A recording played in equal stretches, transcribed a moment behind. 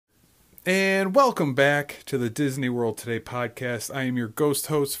And welcome back to the Disney World Today podcast. I am your ghost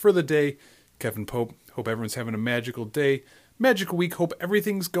host for the day, Kevin Pope. Hope everyone's having a magical day, magical week. Hope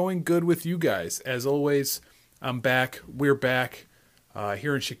everything's going good with you guys. As always, I'm back. We're back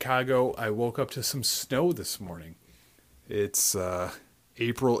here in Chicago. I woke up to some snow this morning. It's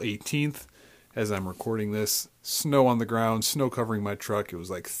April 18th as I'm recording this. Snow on the ground, snow covering my truck. It was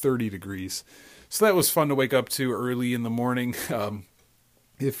like 30 degrees. So that was fun to wake up to early in the morning.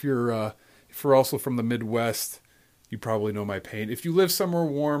 If you're also from the Midwest, you probably know my pain. If you live somewhere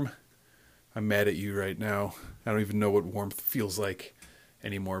warm, I'm mad at you right now. I don't even know what warmth feels like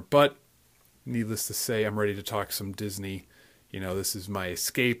anymore. But needless to say, I'm ready to talk some Disney. You know, this is my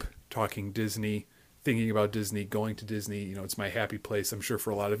escape, talking Disney, thinking about Disney, going to Disney. You know, it's my happy place. I'm sure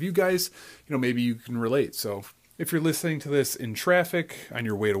for a lot of you guys, you know, maybe you can relate. So if you're listening to this in traffic, on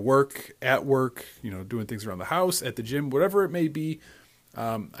your way to work, at work, you know, doing things around the house, at the gym, whatever it may be,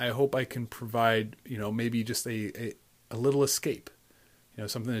 I hope I can provide, you know, maybe just a little escape, you know,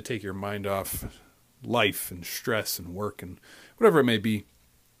 something to take your mind off life and stress and work and whatever it may be.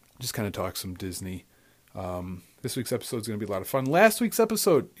 Just kind of talk some Disney. This week's episode is going to be a lot of fun. Last week's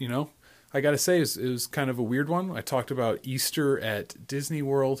episode, you know, I got to say, it was kind of a weird one. I talked about Easter at Disney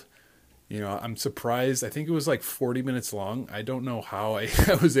World. You know, I'm surprised. I think it was like 40 minutes long. I don't know how I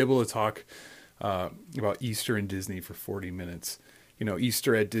was able to talk about Easter and Disney for 40 minutes. You know,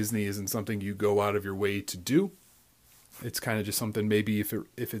 Easter at Disney isn't something you go out of your way to do. It's kind of just something maybe if it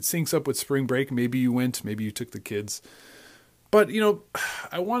syncs up with spring break, maybe you went, maybe you took the kids. But, you know,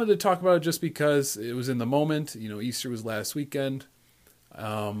 I wanted to talk about it just because it was in the moment. You know, Easter was last weekend.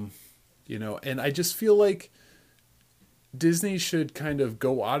 You know, and I just feel like Disney should kind of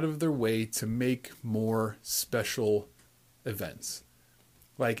go out of their way to make more special events.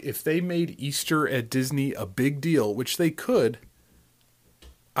 Like if they made Easter at Disney a big deal, which they could,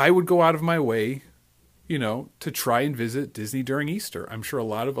 I would go out of my way, you know, to try and visit Disney during Easter. I'm sure a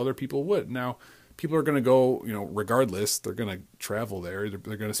lot of other people would. Now, people are going to go, you know, regardless. They're going to travel there.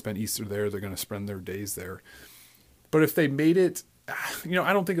 They're going to spend Easter there. They're going to spend their days there. But if they made it, you know,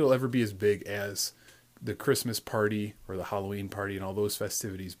 I don't think it'll ever be as big as the Christmas party or the Halloween party and all those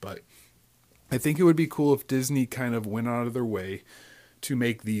festivities. But I think it would be cool if Disney kind of went out of their way to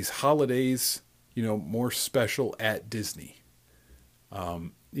make these holidays, you know, more special at Disney.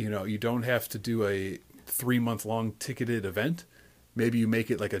 You know, you don't have to do a 3-month long ticketed event. Maybe you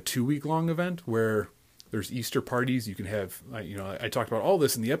make it like a 2-week long event where there's Easter parties. You can have, you know, I talked about all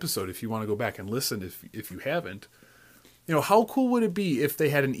this in the episode. If you want to go back and listen, if you haven't, you know, how cool would it be if they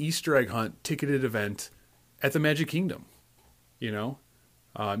had an Easter egg hunt ticketed event at the Magic Kingdom? You know,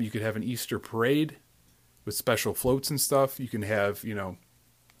 you could have an Easter parade with special floats and stuff. You can have, you know,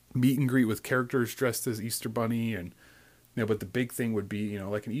 meet and greet with characters dressed as Easter Bunny and, you know, but the big thing would be, you know,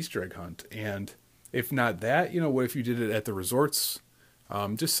 like an Easter egg hunt. And if not that, you know, what if you did it at the resorts?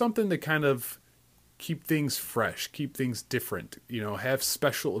 Just something to kind of keep things fresh, keep things different, you know, have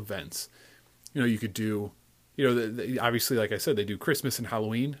special events. You know, you could do, you know, obviously, like I said, they do Christmas and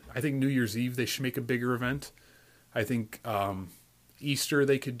Halloween. I think New Year's Eve, they should make a bigger event. I think Easter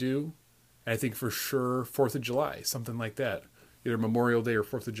they could do. And I think for sure 4th of July, something like that. Either Memorial Day or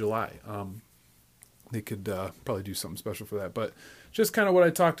 4th of July. They could probably do something special for that. But just kind of what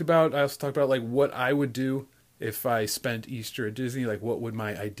I talked about. I also talked about like what I would do if I spent Easter at Disney. Like what would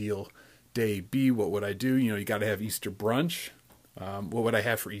my ideal day be? What would I do? You know, you got to have Easter brunch. What would I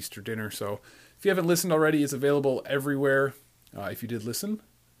have for Easter dinner? So if you haven't listened already, it's available everywhere. If you did listen,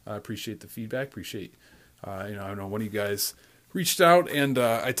 I appreciate the feedback. Appreciate, you know, I don't know, one of you guys reached out and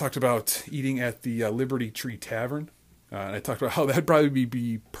I talked about eating at the Liberty Tree Tavern. And I talked about how that'd probably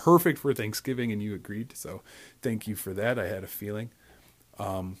be perfect for Thanksgiving, and you agreed. So thank you for that. I had a feeling.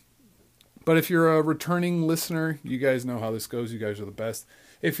 But if you're a returning listener, you guys know how this goes. You guys are the best.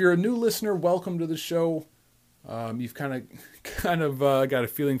 If you're a new listener, welcome to the show. You've kind of got a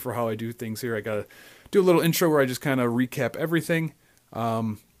feeling for how I do things here. I got to do a little intro where I just kind of recap everything.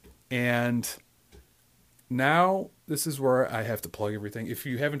 And now this is where I have to plug everything. If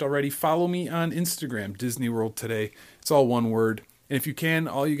you haven't already, follow me on Instagram, Disney World Today. It's all one word. And if you can,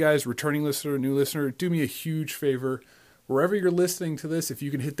 all you guys, returning listener, new listener, do me a huge favor. Wherever you're listening to this, if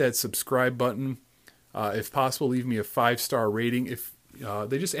you can hit that subscribe button, if possible, leave me a 5-star rating. If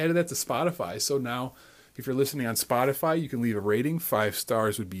they just added that to Spotify, so now if you're listening on Spotify, you can leave a rating. 5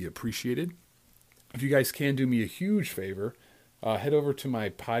 stars would be appreciated. If you guys can do me a huge favor, head over to my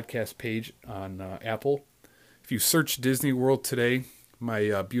podcast page on Apple. If you search Disney World Today,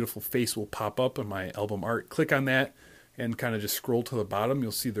 my beautiful face will pop up on my album art. Click on that and kind of just scroll to the bottom.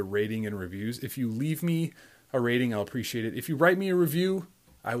 You'll see the rating and reviews. If you leave me a rating, I'll appreciate it. If you write me a review,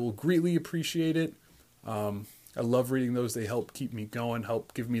 I will greatly appreciate it. I love reading those. They help keep me going,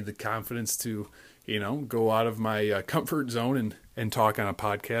 help give me the confidence to, go out of my comfort zone and talk on a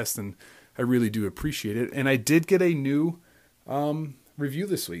podcast. And I really do appreciate it. And I did get a new review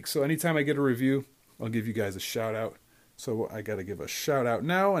this week. So anytime I get a review, I'll give you guys a shout out. So I got to give a shout out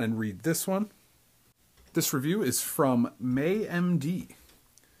now and read this one. This review is from May MD.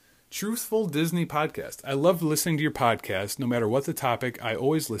 Truthful Disney Podcast. I love listening to your podcast. No matter what the topic, I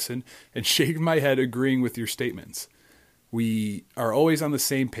always listen and shake my head agreeing with your statements. We are always on the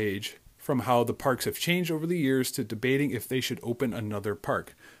same page, from how the parks have changed over the years to debating if they should open another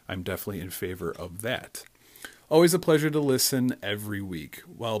park. I'm definitely in favor of that. Always a pleasure to listen every week.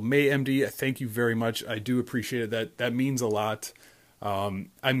 Well, May MD, thank you very much. I do appreciate it. That means a lot. I'm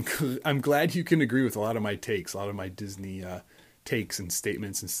glad you can agree with a lot of my takes, a lot of my Disney takes and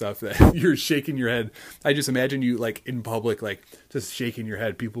statements and stuff, that you're shaking your head. I just imagine you like in public, like just shaking your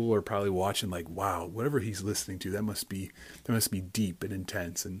head. People are probably watching like, wow, whatever he's listening to, that must be deep and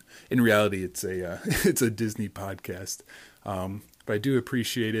intense. And in reality, it's a Disney podcast. But I do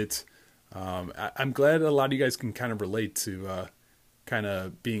appreciate it. I'm glad a lot of you guys can kind of relate to kind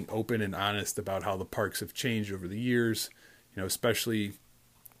of being open and honest about how the parks have changed over the years. Especially,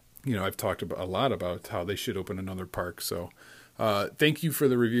 I've talked a lot about how they should open another park. So thank you for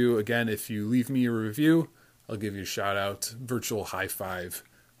the review. Again, if you leave me a review, I'll give you a shout out, virtual high five,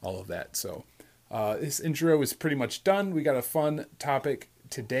 all of that. So this intro is pretty much done. We got a fun topic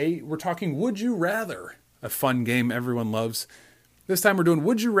today. We're talking Would You Rather, a fun game everyone loves. This time we're doing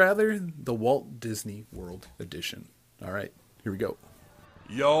Would You Rather, the Walt Disney World Edition. All right, here we go.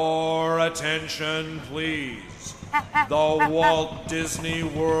 Your attention, please. The Walt Disney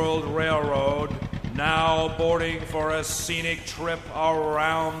World Railroad now boarding for a scenic trip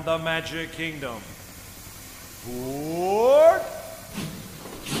around the Magic Kingdom. Board!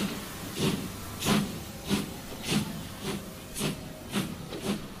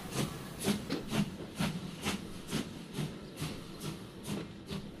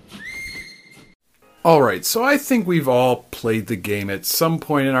 All right, so I think we've all played the game at some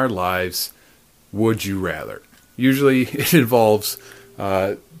point in our lives, Would You Rather. Usually it involves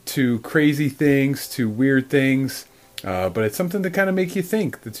two crazy things, two weird things, but it's something to kind of make you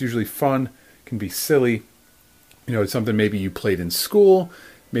think. That's usually fun, can be silly. It's something maybe you played in school,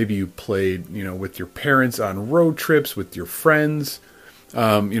 maybe you played, with your parents on road trips, with your friends.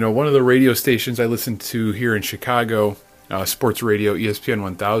 One of the radio stations I listen to here in Chicago, sports radio, ESPN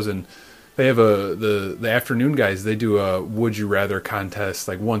 1000, they have the afternoon guys. They do a Would You Rather contest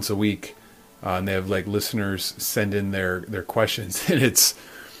like once a week, and they have like listeners send in their questions, and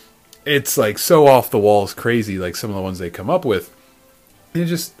it's like so off the walls crazy, like some of the ones they come up with. And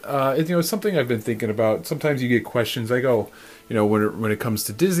it's something I've been thinking about. Sometimes you get questions like, oh, when it comes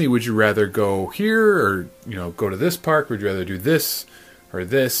to Disney, would you rather go here or go to this park? Would you rather do this or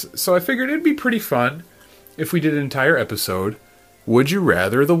this? So I figured it'd be pretty fun if we did an entire episode. Would You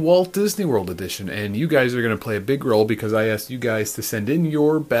Rather, the Walt Disney World Edition? And you guys are going to play a big role because I asked you guys to send in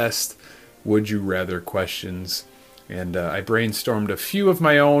your best Would You Rather questions. And I brainstormed a few of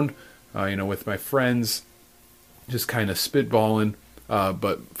my own, with my friends, just kind of spitballing.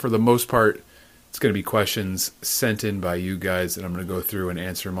 But for the most part, it's going to be questions sent in by you guys, and I'm going to go through and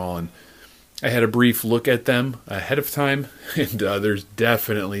answer them all. And I had a brief look at them ahead of time, and there's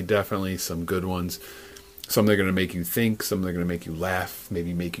definitely some good ones. Some that are going to make you think, some that are going to make you laugh,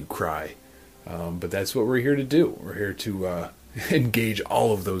 maybe make you cry. But that's what we're here to do. We're here to engage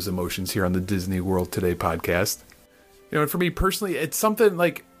all of those emotions here on the Disney World Today podcast. And for me personally, it's something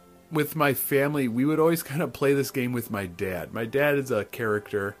like with my family, we would always kind of play this game with my dad. My dad is a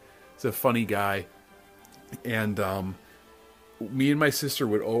character. He's a funny guy. And me and my sister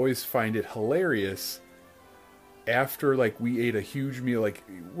would always find it hilarious after like we ate a huge meal. Like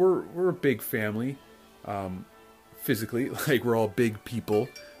we're a big family. Physically, like we're all big people.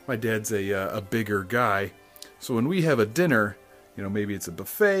 My dad's a bigger guy, so when we have a dinner, maybe it's a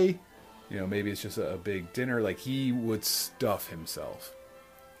buffet, maybe it's just a big dinner. Like he would stuff himself,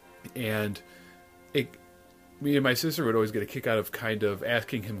 and me and my sister would always get a kick out of kind of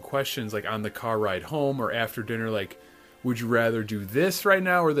asking him questions, like on the car ride home or after dinner, like, would you rather do this right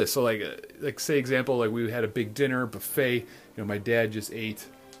now or this? So like say example, like we had a big dinner buffet. My dad just ate.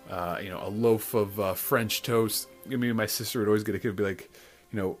 A loaf of French toast. Me and my sister would always get a kid be like,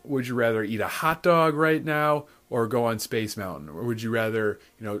 would you rather eat a hot dog right now or go on Space Mountain? Or would you rather,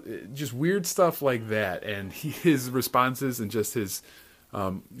 just weird stuff like that. And his responses and just his,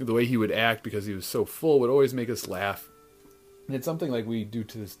 the way he would act because he was so full would always make us laugh. And it's something like we do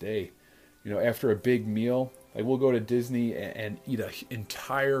to this day. After a big meal, Like, we'll go to Disney and eat an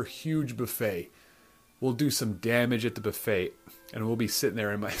entire huge buffet. We'll do some damage at the buffet, and we'll be sitting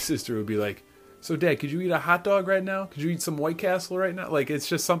there, and my sister would be like, "So, Dad, could you eat a hot dog right now? Could you eat some White Castle right now?" Like, it's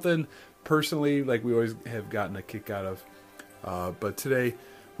just something personally, like, we always have gotten a kick out of. But today,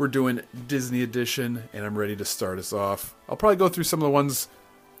 we're doing Disney Edition, and I'm ready to start us off. I'll probably go through some of the ones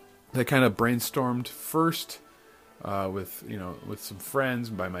that kind of brainstormed first, with some friends,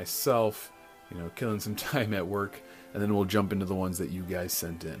 by myself, killing some time at work, and then we'll jump into the ones that you guys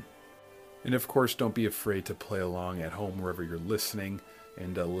sent in. And of course, don't be afraid to play along at home wherever you're listening,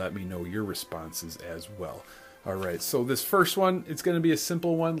 and let me know your responses as well. All right, so this first one, it's going to be a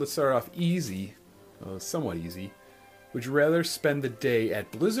simple one. Let's start off easy, somewhat easy. Would you rather spend the day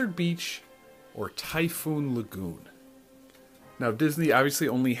at Blizzard Beach or Typhoon Lagoon? Now, Disney obviously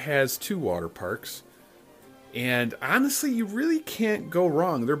only has 2 water parks, and honestly, you really can't go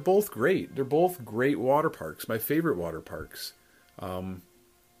wrong. They're both great. They're both great water parks, my favorite water parks. And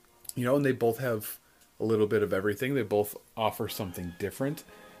they both have a little bit of everything. They both offer something different.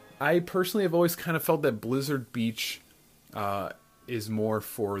 I personally have always kind of felt that Blizzard Beach is more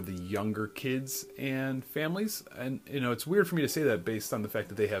for the younger kids and families. And, it's weird for me to say that based on the fact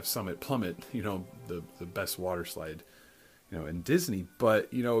that they have Summit Plummet, the best water slide, in Disney.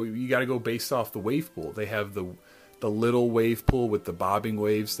 But, you got to go based off the wave pool. They have the little wave pool with the bobbing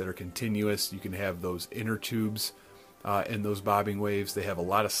waves that are continuous. You can have those inner tubes and those bobbing waves. They have a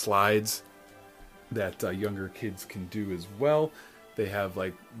lot of slides that younger kids can do as well. They have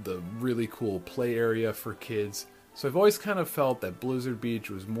like the really cool play area for kids. So I've always kind of felt that Blizzard Beach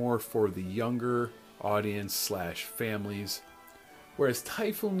was more for the younger audience / families, whereas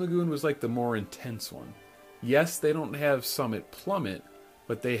Typhoon Lagoon was like the more intense one. Yes, they don't have Summit Plummet,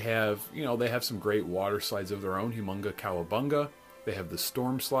 but they have some great water slides of their own. Humunga Cowabunga. They have the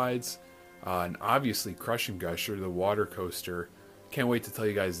storm slides. And obviously Crushing Gusher, the water coaster. Can't wait to tell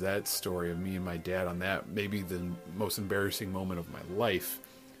you guys that story of me and my dad on that. Maybe the most embarrassing moment of my life.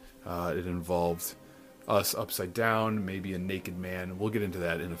 It involved us upside down, maybe a naked man. We'll get into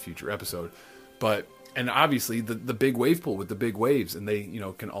that in a future episode. And obviously the big wave pool with the big waves, and they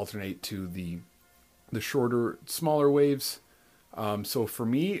can alternate to the shorter, smaller waves. So for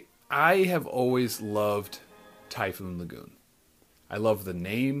me, I have always loved Typhoon Lagoon. I love the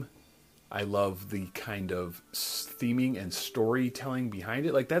name. I love the kind of theming and storytelling behind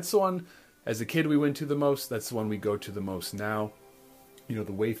it. Like, that's the one, as a kid, we went to the most. That's the one we go to the most now. The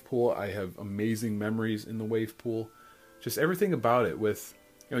wave pool, I have amazing memories in the wave pool. Just everything about it with,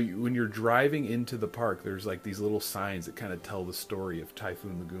 when you're driving into the park, there's like these little signs that kind of tell the story of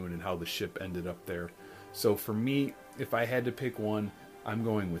Typhoon Lagoon and how the ship ended up there. So for me, if I had to pick one, I'm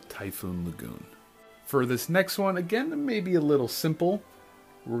going with Typhoon Lagoon. For this next one, again, maybe a little simple.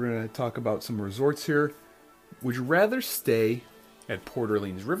 We're going to talk about some resorts here. Would you rather stay at Port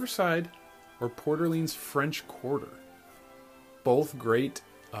Orleans Riverside or Port Orleans French Quarter? Both great.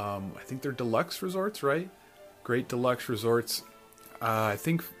 I think they're deluxe resorts, right? Great deluxe resorts. I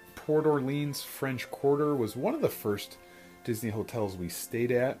think Port Orleans French Quarter was one of the first Disney hotels we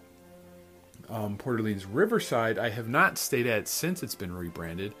stayed at. Port Orleans Riverside, I have not stayed at since it's been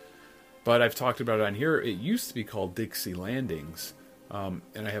rebranded, but I've talked about it on here. It used to be called Dixie Landings. And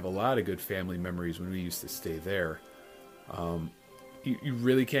I have a lot of good family memories when we used to stay there. You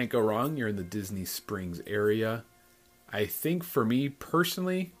really can't go wrong. You're in the Disney Springs area. I think for me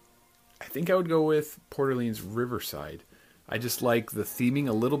personally, I think I would go with Port Orleans Riverside. I just like the theming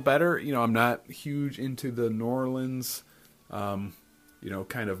a little better. I'm not huge into the New Orleans, kind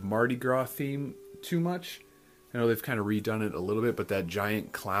of Mardi Gras theme too much. I know they've kind of redone it a little bit, but that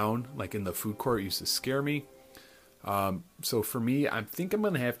giant clown, like in the food court, used to scare me. So for me, I think I'm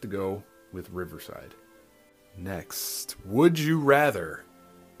going to have to go with Riverside. Next, would you rather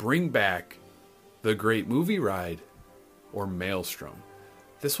bring back the Great Movie Ride or Maelstrom?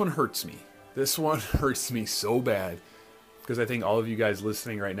 This one hurts me. This one hurts me so bad because I think all of you guys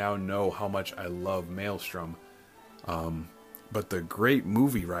listening right now know how much I love Maelstrom. But the Great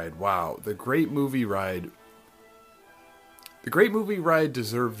Movie Ride, wow. The Great Movie Ride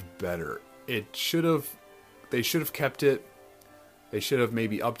deserved better. They should have kept it. They should have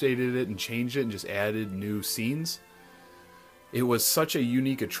maybe updated it and changed it and just added new scenes. It was such a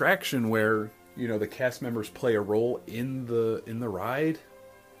unique attraction where, the cast members play a role in the ride.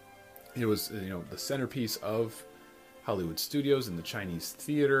 It was, the centerpiece of Hollywood Studios and the Chinese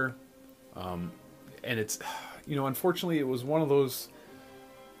theater. And it's, unfortunately it was one of those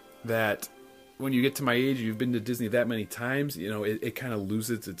that when you get to my age, you've been to Disney that many times, it kind of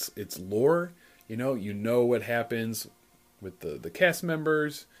loses its lore. You know what happens with the cast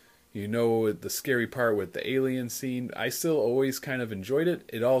members. You know the scary part with the alien scene. I still always kind of enjoyed it.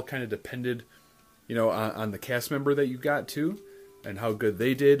 It all kind of depended, on the cast member that you got too, and how good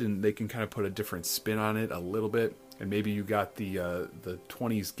they did, and they can kind of put a different spin on it a little bit. And maybe you got the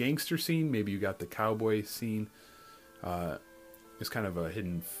 20s gangster scene, maybe you got the cowboy scene. It's kind of a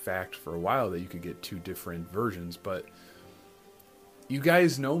hidden fact for a while that you could get two different versions, but you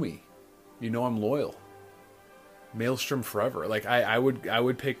guys know me. You know I'm loyal. Maelstrom forever. Like I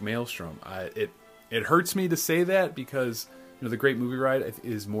would pick Maelstrom. It hurts me to say that because the Great Movie Ride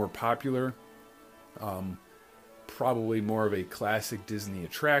is more popular. Probably more of a classic Disney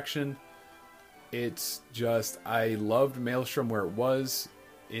attraction. It's just I loved Maelstrom where it was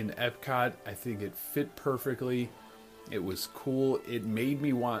in Epcot. I think it fit perfectly. It was cool. It made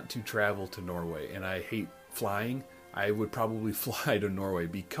me want to travel to Norway, and I hate flying. I would probably fly to Norway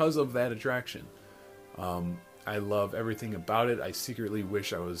because of that attraction. I love everything about it. I secretly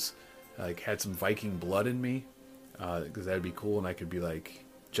wish I was had some Viking blood in me, because that'd be cool, and I could be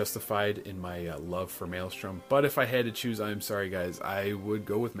justified in my love for Maelstrom. But if I had to choose, I'm sorry guys, I would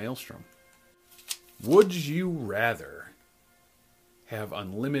go with Maelstrom. Would you rather have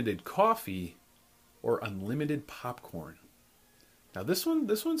unlimited coffee or unlimited popcorn? Now this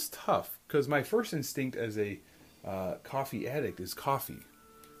one's tough because my first instinct as a coffee addict is coffee,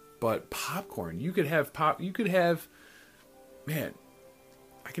 but popcorn, you could have man,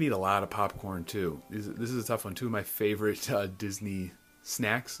 I could eat a lot of popcorn too. This is a tough one. Two of my favorite Disney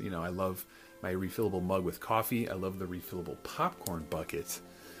snacks. I love my refillable mug with coffee. I love the refillable popcorn bucket.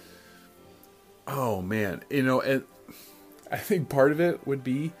 Oh man, and I think part of it would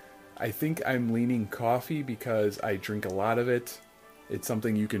be, I think I'm leaning coffee because I drink a lot of it. It's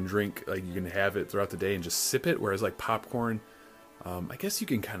something you can drink, you can have it throughout the day and just sip it. Whereas popcorn, I guess you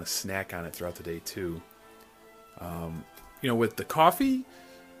can kind of snack on it throughout the day too. With the coffee,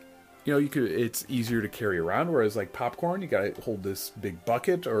 it's easier to carry around. Whereas popcorn, you gotta hold this big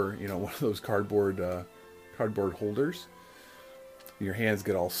bucket or one of those cardboard holders. Your hands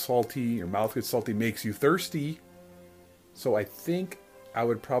get all salty, your mouth gets salty, makes you thirsty. So I think I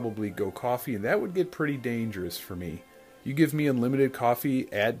would probably go coffee, and that would get pretty dangerous for me. You give me unlimited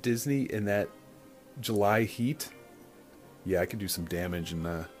coffee at Disney in that July heat, yeah, I could do some damage, and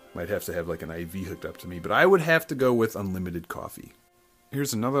might have to have an IV hooked up to me. But I would have to go with unlimited coffee.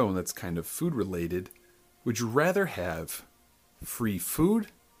 Here's another one that's kind of food related. Would you rather have free food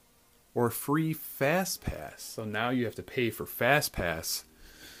or free Fast Pass? So now you have to pay for Fast Pass.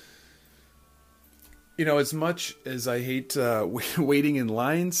 As much as I hate waiting in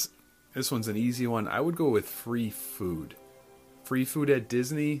lines, this one's an easy one. I would go with free food. Free food at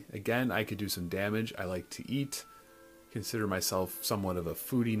Disney. Again, I could do some damage. I like to eat. Consider myself somewhat of a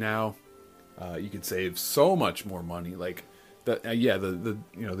foodie now. You could save so much more money. The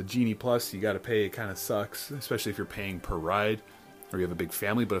Genie Plus, you got to pay. It kind of sucks, especially if you're paying per ride or you have a big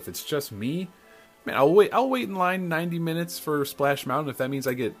family. But if it's just me, man, I'll wait in line 90 minutes for Splash Mountain if that means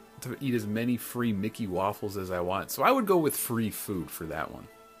I get to eat as many free Mickey waffles as I want. So I would go with free food for that one.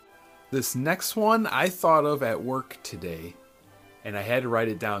 This next one I thought of at work today, and I had to write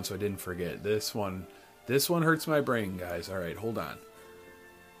it down so I didn't forget. This one hurts my brain, guys. All right, hold on.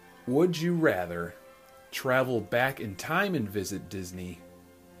 Would you rather travel back in time and visit Disney,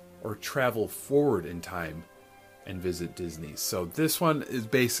 or travel forward in time and visit Disney? So this one is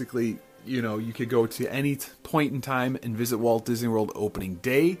basically, you could go to any point in time and visit Walt Disney World opening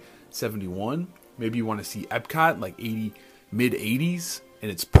day, 71. Maybe you want to see Epcot, mid-80s in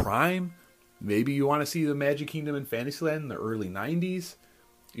its prime. Maybe you want to see the Magic Kingdom and Fantasyland in the early 90s.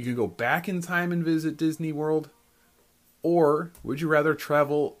 You can go back in time and visit Disney World. Or would you rather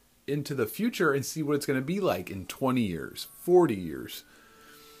travel into the future and see what it's going to be like in 20 years, 40 years?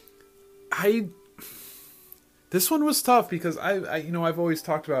 This one was tough because I've always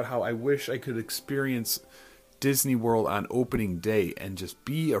talked about how I wish I could experience Disney World on opening day and just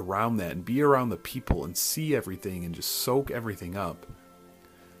be around that and be around the people and see everything and just soak everything up.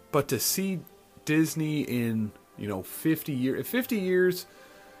 But to see Disney in, 50 years,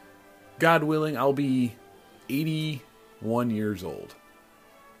 God willing, I'll be 81 years old.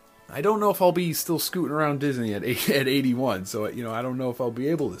 I don't know if I'll be still scooting around Disney at 81, so I don't know if I'll be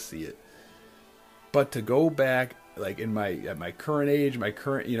able to see it. But to go back at my current age,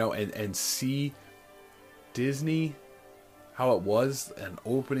 and see Disney how it was an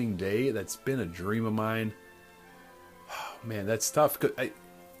opening day, that's been a dream of mine. Oh, man, that's tough.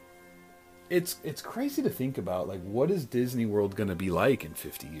 It's crazy to think about, what is Disney World going to be like in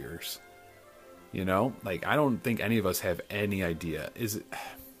 50 years? I don't think any of us have any idea.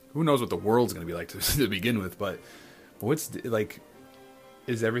 Who knows what the world's going to be like to begin with, but is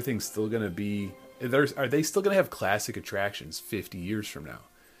is everything still going to be... Are they still going to have classic attractions 50 years from now?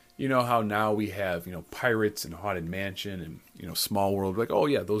 You know how now we have, Pirates and Haunted Mansion and, Small World. Like, oh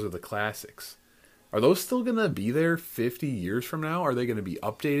yeah, those are the classics. Are those still going to be there 50 years from now? Are they going to be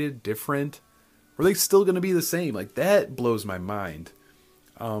updated, different? Or are they still going to be the same? Like, that blows my mind.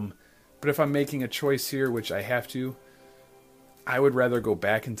 But if I'm making a choice here, which I have to, I would rather go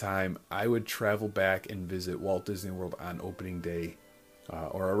back in time. I would travel back and visit Walt Disney World on opening day,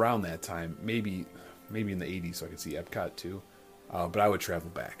 or around that time. Maybe in the 80s so I could see Epcot too. But I would travel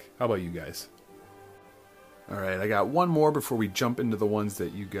back. How about you guys? All right, I got one more before we jump into the ones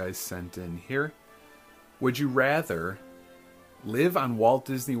that you guys sent in here. Would you rather live on Walt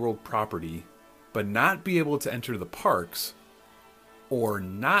Disney World property but not be able to enter the parks, or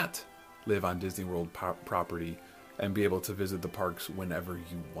not live on Disney World property and be able to visit the parks whenever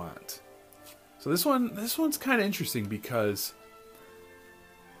you want? So this one's kind of interesting because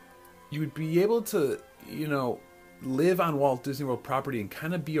you would be able to, live on Walt Disney World property and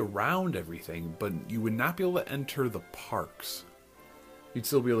kind of be around everything, but you would not be able to enter the parks. You'd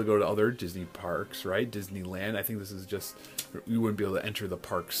still be able to go to other Disney parks, right? Disneyland. I think this is just, you wouldn't be able to enter the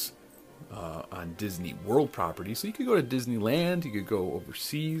parks on Disney World property. So you could go to Disneyland, you could go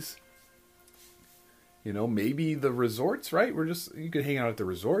overseas. Maybe the resorts, right? You could hang out at the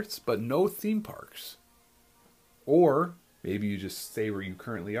resorts, but no theme parks. Or maybe you just stay where you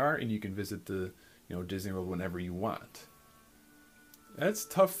currently are and you can visit the, Disney World whenever you want. That's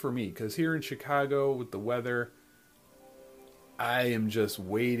tough for me because here in Chicago with the weather, I am just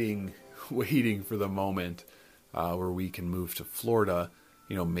waiting for the moment where we can move to Florida.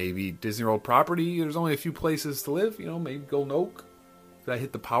 Maybe Disney World property, there's only a few places to live. Maybe Golden Oak. Did I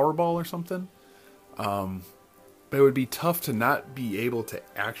hit the Powerball or something? But it would be tough to not be able to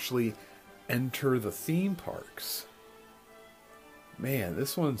actually enter the theme parks. Man,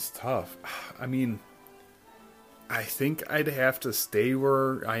 this one's tough. I mean, I think I'd have to stay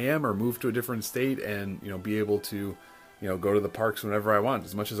where I am or move to a different state and, be able to, go to the parks whenever I want.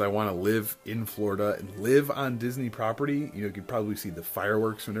 As much as I want to live in Florida and live on Disney property, you could probably see the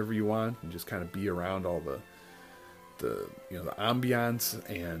fireworks whenever you want and just kind of be around all the ambiance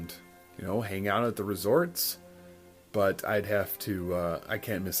and, hang out at the resorts. But I'd have to, I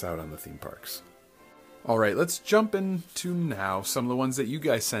can't miss out on the theme parks. All right, let's jump into now some of the ones that you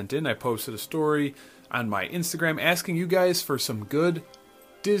guys sent in. I posted a story on my Instagram asking you guys for some good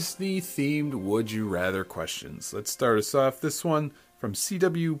Disney-themed Would You Rather questions. Let's start us off. This one from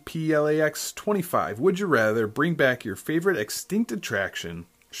CWPLAX25. Would you rather bring back your favorite extinct attraction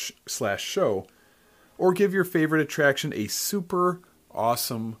slash show or give your favorite attraction a super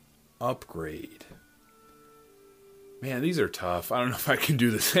awesome upgrade? Man, these are tough. I don't know if I can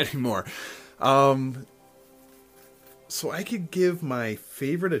do this anymore. So I could give my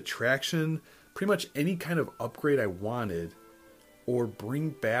favorite attraction pretty much any kind of upgrade I wanted, or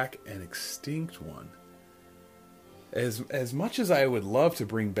bring back an extinct one. As much as I would love to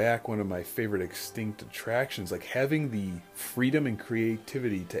bring back one of my favorite extinct attractions, like having the freedom and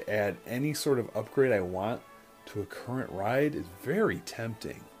creativity to add any sort of upgrade I want to a current ride is very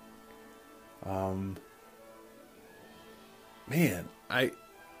tempting. Man, I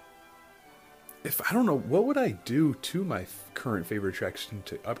don't know, what would I do to my current favorite attraction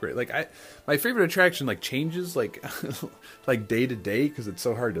to upgrade? Like, my favorite attraction changes like day to day because it's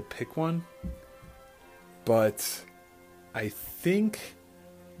so hard to pick one. But I think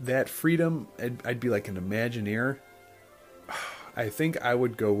that freedom, I'd be like an Imagineer. I think I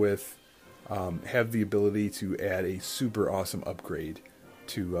would go with have the ability to add a super awesome upgrade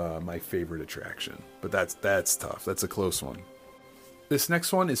to my favorite attraction. But that's tough. That's a close one. This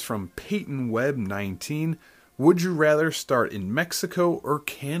next one is from Peyton Webb 19. Would you rather start in Mexico or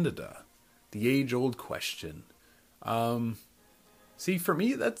Canada? The age-old question. See, for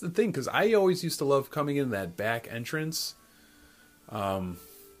me, that's the thing, because I always used to love coming in that back entrance, coming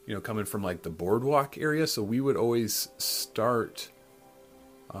from the boardwalk area. So we would always start,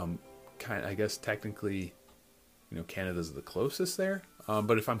 I guess technically, Canada's the closest there.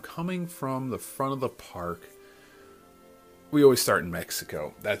 But if I'm coming from the front of the park, we always start in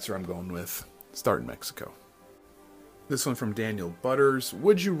Mexico. That's where I'm going with. Start in Mexico. This one from Daniel Butters.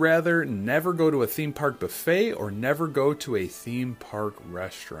 Would you rather never go to a theme park buffet or never go to a theme park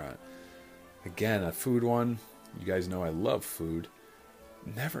restaurant? Again, a food one. You guys know I love food.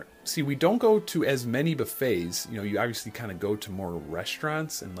 Never. See, we don't go to as many buffets. You obviously kind of go to more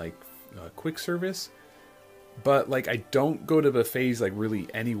restaurants and quick service. But I don't go to buffets really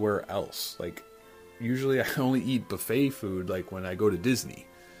anywhere else. Usually I only eat buffet food when I go to Disney.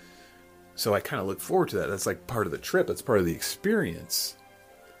 So I kind of look forward to that. That's part of the trip. That's part of the experience.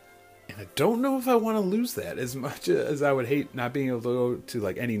 And I don't know if I want to lose that as much as I would hate not being able to go to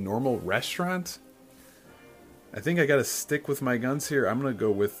like any normal restaurant. I think I got to stick with my guns here. I'm going to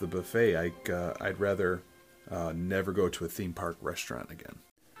go with the buffet. I'd rather never go to a theme park restaurant again.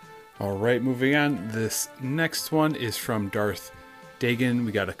 All right, moving on. This next one is from Darth Dagan.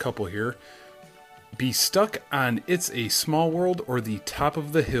 We got a couple here. Be stuck on It's a Small World or the top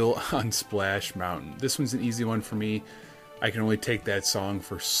of the hill on Splash Mountain. This one's an easy one for me. I can only take that song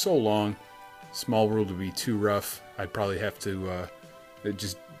for so long. Small World would be too rough. I'd probably have to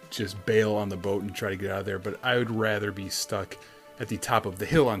just bail on the boat and try to get out of there. But I would rather be stuck at the top of the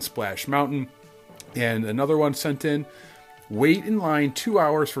hill on Splash Mountain. And another one sent in. Wait in line 2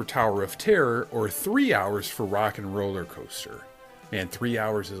 hours for Tower of Terror or 3 hours for Rock and Roller Coaster. Man, 3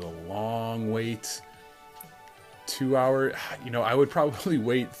 hours is a long wait. 2 hours, I would probably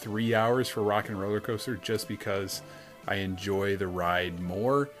wait 3 hours for Rock and Roller Coaster just because I enjoy the ride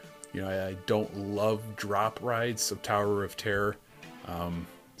more. I don't love drop rides, so Tower of Terror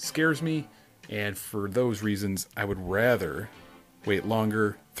scares me. And for those reasons, I would rather wait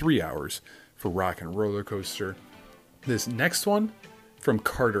longer, 3 hours, for Rock and Roller Coaster. This next one from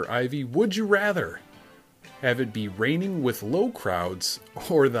Carter Ivy. Would you rather have it be raining with low crowds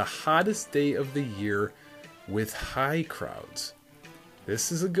or the hottest day of the year with high crowds?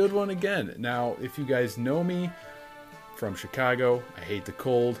 This is a good one again. Now, if you guys know me from Chicago, I hate the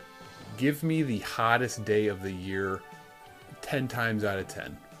cold. Give me the hottest day of the year 10 times out of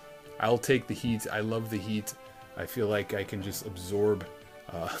 10. I'll take the heat. I love the heat. I feel like I can just absorb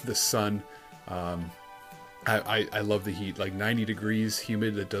the sun. I love the heat. Like 90 degrees,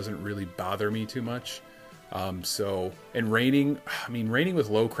 humid, that doesn't really bother me too much. And raining, raining with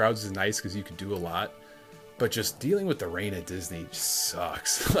low crowds is nice because you can do a lot. But just dealing with the rain at Disney just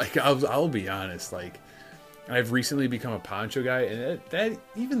sucks. Like, I'll be honest. Like, I've recently become a poncho guy, and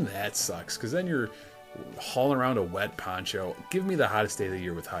that sucks because then you're hauling around a wet poncho. Give me the hottest day of the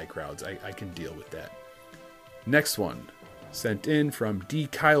year with high crowds. I can deal with that. Next one, sent in from D.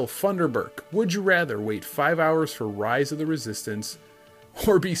 Kyle Funderburk. Would you rather wait 5 hours for Rise of the Resistance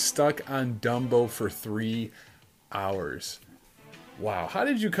or be stuck on Dumbo for 3 hours? Wow, how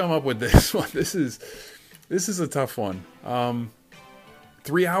did you come up with this one? This is a tough one.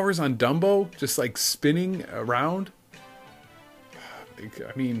 3 hours on Dumbo, just like spinning around.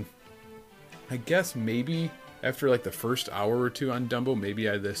 I guess maybe after like the first hour or two on Dumbo, maybe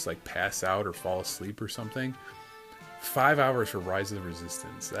I just like pass out or fall asleep or something. 5 hours for Rise of the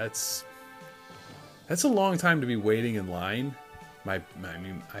Resistance. That's a long time to be waiting in line. I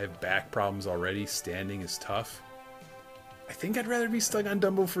have back problems already. Standing is tough. I think I'd rather be stuck on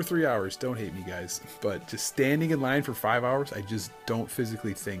Dumbo for 3 hours. Don't hate me, guys. But just standing in line for 5 hours, I just don't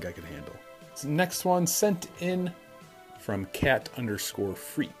physically think I can handle. So next one sent in from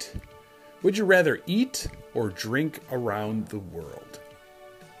cat_freet. Would you rather eat or drink around the world?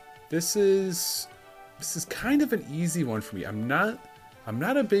 This is kind of an easy one for me. I'm not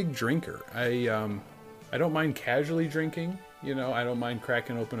a big drinker. I don't mind casually drinking. I don't mind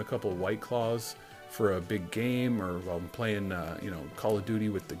cracking open a couple White Claws for a big game or while I'm playing, Call of Duty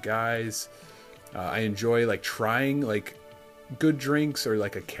with the guys. I enjoy like trying like good drinks or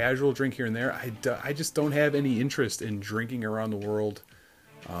like a casual drink here and there. I just don't have any interest in drinking around the world.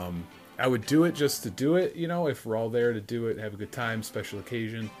 I would do it just to do it, if we're all there to do it, have a good time, special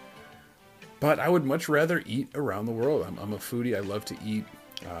occasion. But I would much rather eat around the world. I'm a foodie. I love to eat.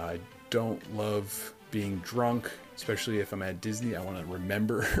 I don't love being drunk, especially if I'm at Disney. I want to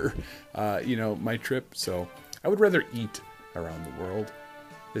remember, my trip. So I would rather eat around the world.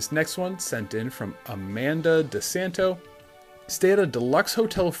 This next one sent in from Amanda DeSanto. Stay at a deluxe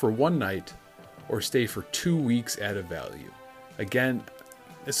hotel for one night or stay for 2 weeks at a value. Again,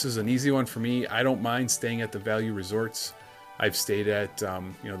 this is an easy one for me. I don't mind staying at the value resorts. I've stayed at,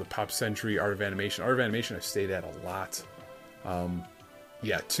 the Pop Century, Art of Animation. Art of Animation I've stayed at a lot.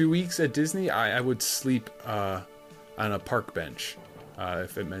 2 weeks at Disney, I would sleep on a park bench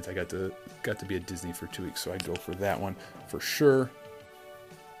if it meant I got to be at Disney for 2 weeks. So I'd go for that one for sure.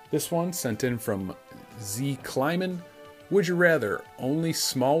 This one sent in from Z. Kleiman. Would you rather only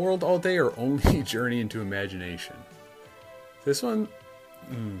Small World all day or only Journey into Imagination? This one,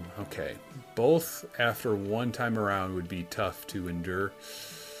 okay. Both after one time around would be tough to endure.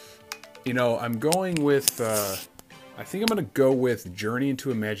 I'm going with, I think I'm going to go with Journey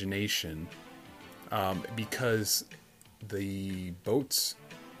into Imagination because the boats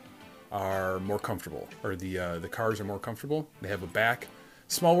are more comfortable, or the cars are more comfortable. They have a back.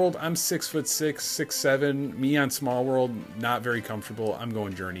 Small World, I'm 6'6", 6'7". Me on Small World, not very comfortable. I'm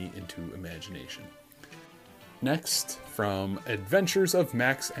going Journey into Imagination. Next, from Adventures of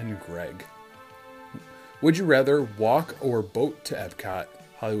Max and Greg. Would you rather walk or boat to Epcot,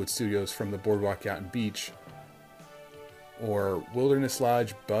 Hollywood Studios from the Boardwalk Yacht and Beach, or Wilderness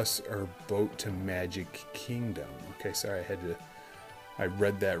Lodge, bus or boat to Magic Kingdom? Okay, sorry, I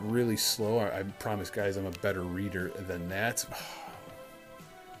read that really slow. I promise, guys, I'm a better reader than that.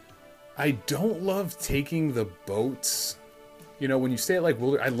 I don't love taking the boats. You know, when you stay at like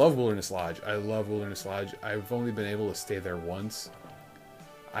I love Wilderness Lodge. I've only been able to stay there once.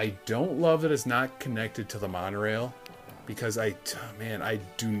 I don't love that it's not connected to the monorail because I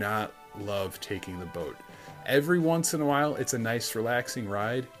do not love taking the boat. Every once in a while, it's a nice, relaxing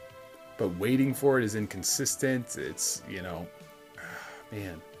ride, but waiting for it is inconsistent. It's,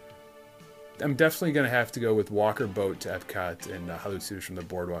 man. I'm definitely going to have to go with walk or boat to Epcot and Hollywood Studios from the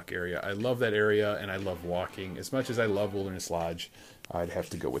Boardwalk area. I love that area, and I love walking. As much as I love Wilderness Lodge, I'd have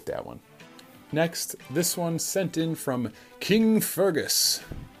to go with that one. Next, this one sent in from King Fergus.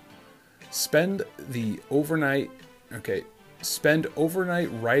 Spend overnight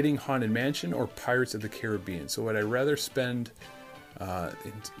riding Haunted Mansion or Pirates of the Caribbean. So would I rather spend the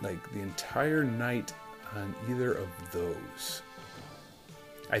entire night on either of those?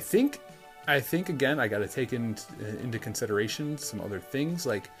 I think again, I got to take into consideration some other things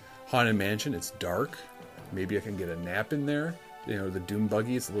like Haunted Mansion. It's dark. Maybe I can get a nap in there. The Doom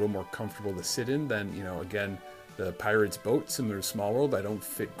Buggy is a little more comfortable to sit in than, again, the Pirates boat, similar to Small World. I don't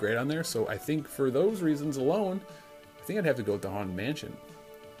fit great on there. So I think for those reasons alone, I think I'd have to go with the Haunted Mansion.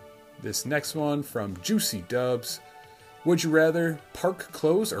 This next one from Juicy Dubs. Would you rather park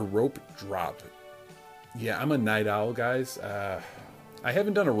close or rope drop? Yeah, I'm a night owl, guys. I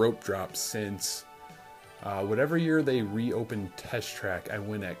haven't done a rope drop since whatever year they reopened Test Track. I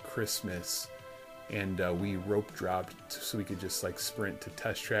went at Christmas, and we rope dropped so we could just sprint to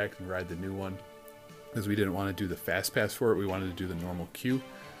Test Track and ride the new one, because we didn't want to do the fast pass for it. We wanted to do the normal queue.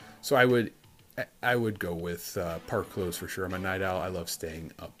 So I would go with park close for sure. I'm a night owl. I love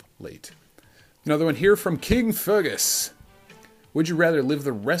staying up late. Another one here from King Fergus. Would you rather live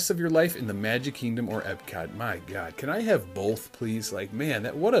the rest of your life in the Magic Kingdom or Epcot? My God, can I have both, please?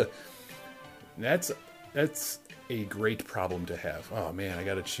 That's a great problem to have. Oh man, I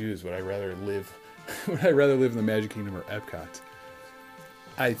got to choose. Would I rather live in the Magic Kingdom or Epcot?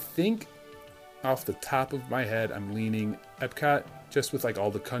 I think off the top of my head, I'm leaning Epcot, just with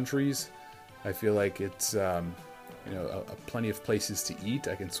all the countries. I feel like it's plenty of places to eat.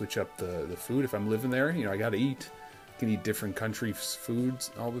 I can switch up the food if I'm living there. I got to eat. Can eat different countries' foods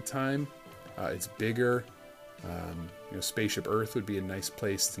all the time. It's bigger. Spaceship Earth would be a nice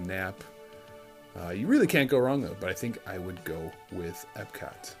place to nap. You really can't go wrong though, but I think I would go with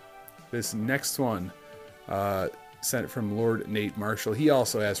Epcot. This next one, sent from Lord Nate Marshall. He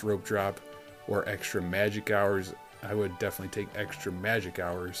also asked rope drop or extra magic hours. I would definitely take extra magic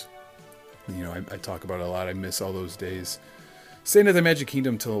hours. I talk about it a lot. I miss all those days. Staying at the Magic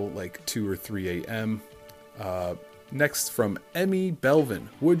Kingdom till 2 or 3 a.m. Next from Emmy Belvin.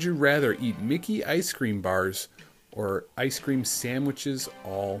 Would you rather eat Mickey ice cream bars or ice cream sandwiches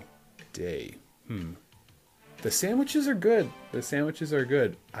all day? The sandwiches are good.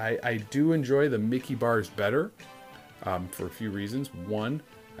 I do enjoy the Mickey bars better for a few reasons. One,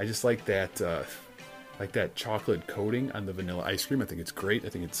 I just like that chocolate coating on the vanilla ice cream. I think it's great. I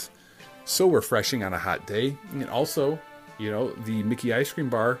think it's so refreshing on a hot day. And also, the Mickey ice cream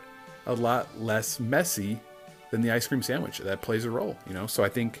bar, a lot less messy than the ice cream sandwich. That plays a role, So I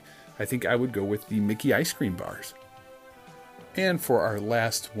think I would go with the Mickey ice cream bars. And for our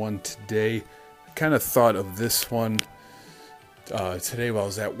last one today, I kind of thought of this one today while I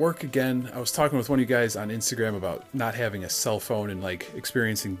was at work again. I was talking with one of you guys on Instagram about not having a cell phone and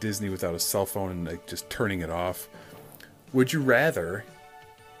experiencing Disney without a cell phone and just turning it off. Would you rather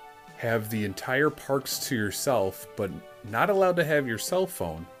have the entire parks to yourself but not allowed to have your cell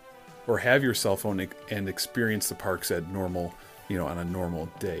phone, or have your cell phone and experience the parks at normal, on a normal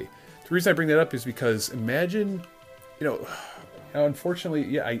day? The reason I bring that up is because imagine, unfortunately,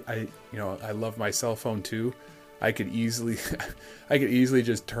 yeah, I love my cell phone too. I could easily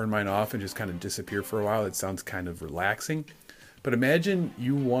just turn mine off and just kind of disappear for a while. It sounds kind of relaxing. But imagine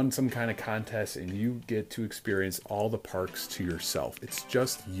you won some kind of contest and you get to experience all the parks to yourself. It's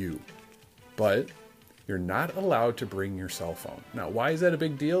just you. But you're not allowed to bring your cell phone. Now, why is that a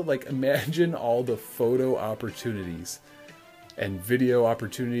big deal? Imagine all the photo opportunities and video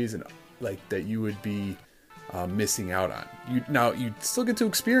opportunities and that you would be missing out on. You still get to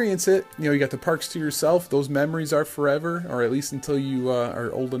experience it. You got the parks to yourself. Those memories are forever, or at least until you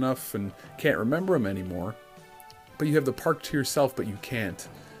are old enough and can't remember them anymore. But you have the park to yourself, but you can't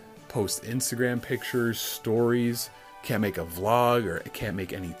post Instagram pictures, stories, can't make a vlog, or can't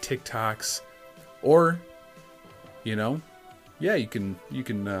make any TikToks. Or, yeah, you can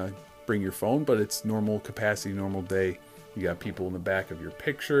bring your phone, but it's normal capacity, normal day. You got people in the back of your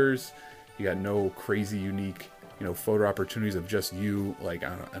pictures. You got no crazy unique, photo opportunities of just you, like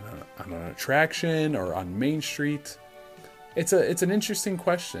on an attraction or on Main Street. It's an interesting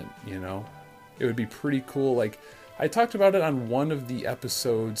question. It would be pretty cool. Like, I talked about it on one of the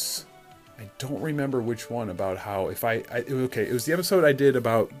episodes. I don't remember which one, about how it was the episode I did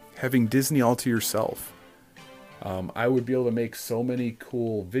about having Disney all to yourself. I would be able to make so many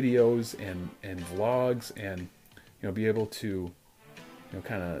cool videos and vlogs, and be able to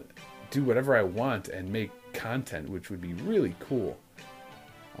kind of do whatever I want and make content, which would be really cool.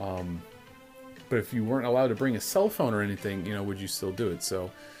 But if you weren't allowed to bring a cell phone or anything, would you still do it? So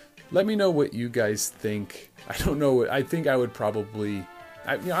let me know what you guys think. I don't know. I think I would probably,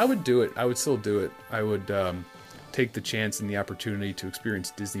 I would do it. I would still do it. I would take the chance and the opportunity to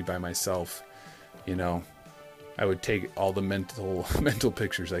experience Disney by myself. I would take all the mental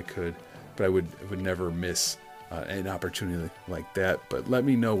pictures I could, but I would never miss an opportunity like that. But let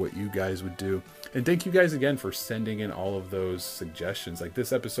me know what you guys would do. And thank you guys again for sending in all of those suggestions. Like,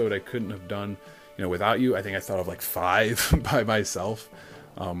 this episode I couldn't have done, without you. I think I thought of like 5 by myself.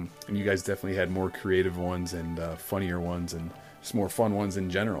 And you guys definitely had more creative ones and funnier ones and just more fun ones in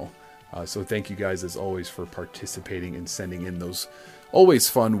general. So thank you guys as always for participating and sending in those always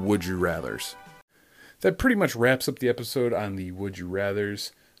fun Would You Rathers. That pretty much wraps up the episode on the Would You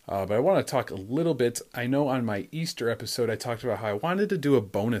Rathers. But I want to talk a little bit. I know on my Easter episode I talked about how I wanted to do a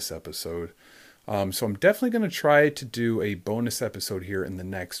bonus episode. So I'm definitely going to try to do a bonus episode here in the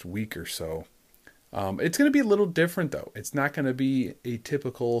next week or so. It's going to be a little different though. It's not going to be a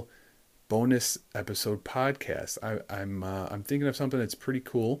typical bonus episode podcast. I'm thinking of something that's pretty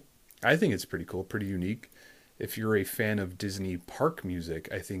cool. I think it's pretty cool, pretty unique. If you're a fan of Disney park music,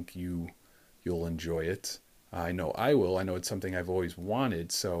 I think you'll enjoy it. I know I will. I know it's something I've always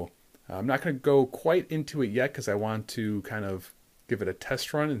wanted. So I'm not going to go quite into it yet because I want to kind of give it a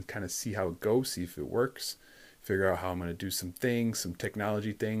test run and kind of see how it goes, see if it works, figure out how I'm going to do some things, some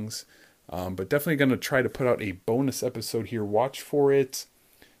technology things. But definitely going to try to put out a bonus episode here. Watch for it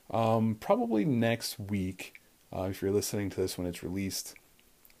probably next week. If you're listening to this when it's released,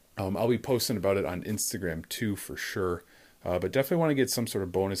 I'll be posting about it on Instagram too for sure. But definitely want to get some sort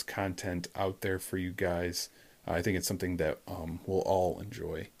of bonus content out there for you guys. I think it's something that we'll all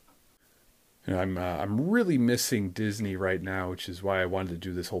enjoy. I'm really missing Disney right now, which is why I wanted to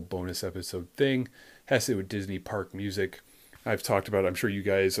do this whole bonus episode thing. Has to do with Disney park music. I've talked about it. I'm sure you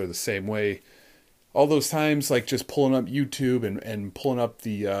guys are the same way. All those times, like just pulling up YouTube and pulling up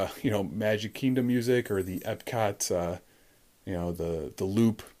the Magic Kingdom music or the Epcot, the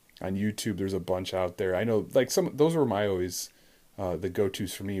loop on YouTube. There's a bunch out there. I know, like those were my always the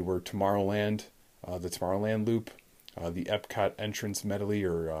go-tos for me were Tomorrowland, the Tomorrowland loop, the Epcot entrance medley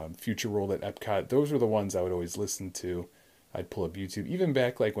or Future World at Epcot. Those were the ones I would always listen to. I'd pull up YouTube, even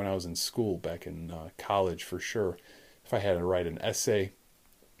back like when I was in school, back in college for sure. If I had to write an essay,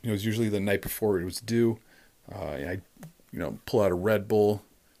 it was usually the night before it was due. I'd pull out a Red Bull,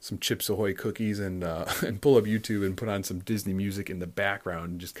 some Chips Ahoy cookies, and pull up YouTube and put on some Disney music in the background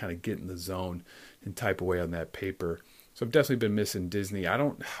and just kind of get in the zone and type away on that paper. So I've definitely been missing Disney. I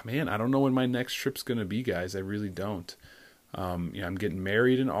don't know when my next trip's going to be, guys. I really don't. I'm getting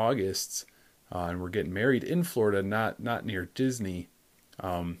married in August, and we're getting married in Florida, not near Disney.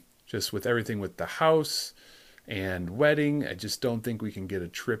 Just with everything with the house and wedding, I just don't think we can get a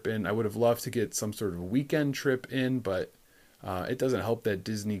trip in. I would have loved to get some sort of weekend trip in, but it doesn't help that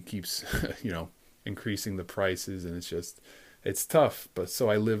Disney keeps, increasing the prices, and it's tough. But so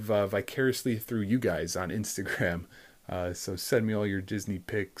I live vicariously through you guys on Instagram. So send me all your Disney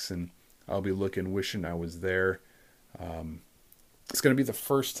pics, and I'll be wishing I was there. It's going to be the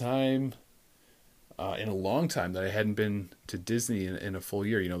first time in a long time that I hadn't been to Disney in a full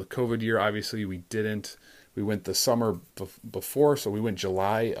year. The COVID year, obviously we didn't. We went the summer before, so we went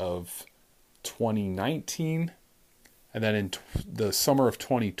July of 2019. And then in the summer of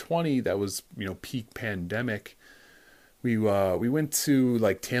 2020, that was, peak pandemic. We went to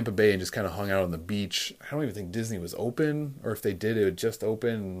like Tampa Bay and just kind of hung out on the beach. I don't even think Disney was open, or if they did, it would just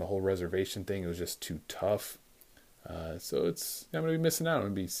open, and the whole reservation thing, it was just too tough. So I'm going to be missing out. I'm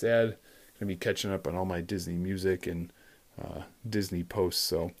going to be sad. I'm going to be catching up on all my Disney music and Disney posts.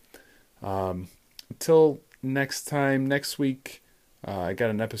 So until next time, next week, I got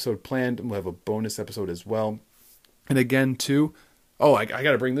an episode planned, and we'll have a bonus episode as well. And again, too, Oh, I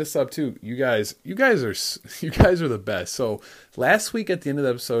got to bring this up too. You guys are the best. So last week at the end of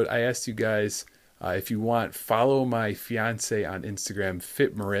the episode, I asked you guys if you want, follow my fiance on Instagram,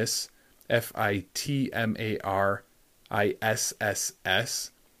 Fitmariss,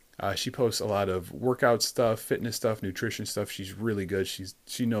 FITMARISSS. She posts a lot of workout stuff, fitness stuff, nutrition stuff. She's really good.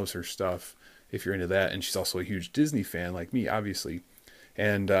 She knows her stuff if you're into that. And she's also a huge Disney fan like me, obviously.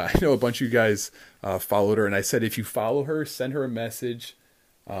 And I know a bunch of you guys followed her. And I said, if you follow her, send her a message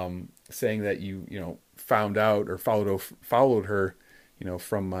saying that you found out or followed her,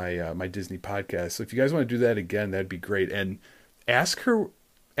 from my Disney podcast. So if you guys want to do that again, that'd be great. And ask her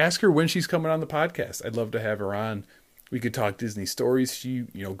when she's coming on the podcast. I'd love to have her on. We could talk Disney stories. She,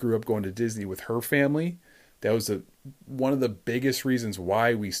 grew up going to Disney with her family. That was one of the biggest reasons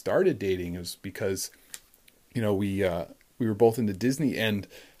why we started dating, is because, we were both into Disney. And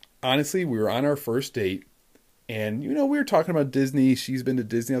honestly, we were on our first date and, we were talking about Disney. She's been to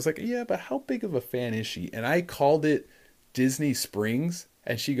Disney. I was like, yeah, but how big of a fan is she? And I called it Disney Springs.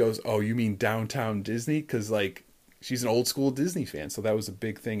 And she goes, oh, you mean downtown Disney? Because she's an old school Disney fan. So that was a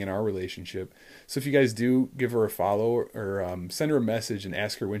big thing in our relationship. So if you guys do, give her a follow or send her a message and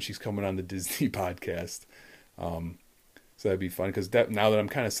ask her when she's coming on the Disney podcast. So that'd be fun, because now that I'm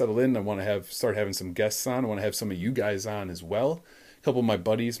kind of settled in, I want to start having some guests on. I want to have some of you guys on as well. A couple of my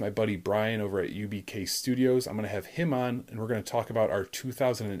buddies, my buddy Brian over at UBK Studios, I'm going to have him on, and we're going to talk about our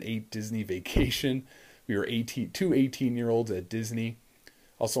 2008 Disney vacation. We were two 18-year-olds at Disney.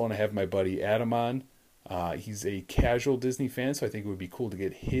 Also want to have my buddy Adam on. He's a casual Disney fan, so I think it would be cool to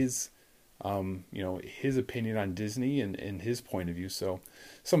get his opinion on Disney and his point of view. So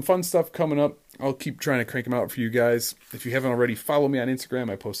some fun stuff coming up. I'll keep trying to crank them out for you guys. If you haven't already, follow me on Instagram.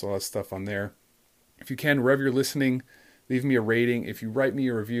 I post a lot of stuff on there. If you can, wherever you're listening, leave me a rating. If you write me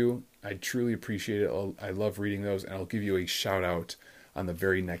a review, I truly appreciate it. I love reading those, and I'll give you a shout out on the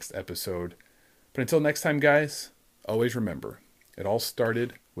very next episode. But until next time, guys, always remember, it all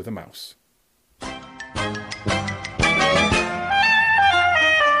started with a mouse.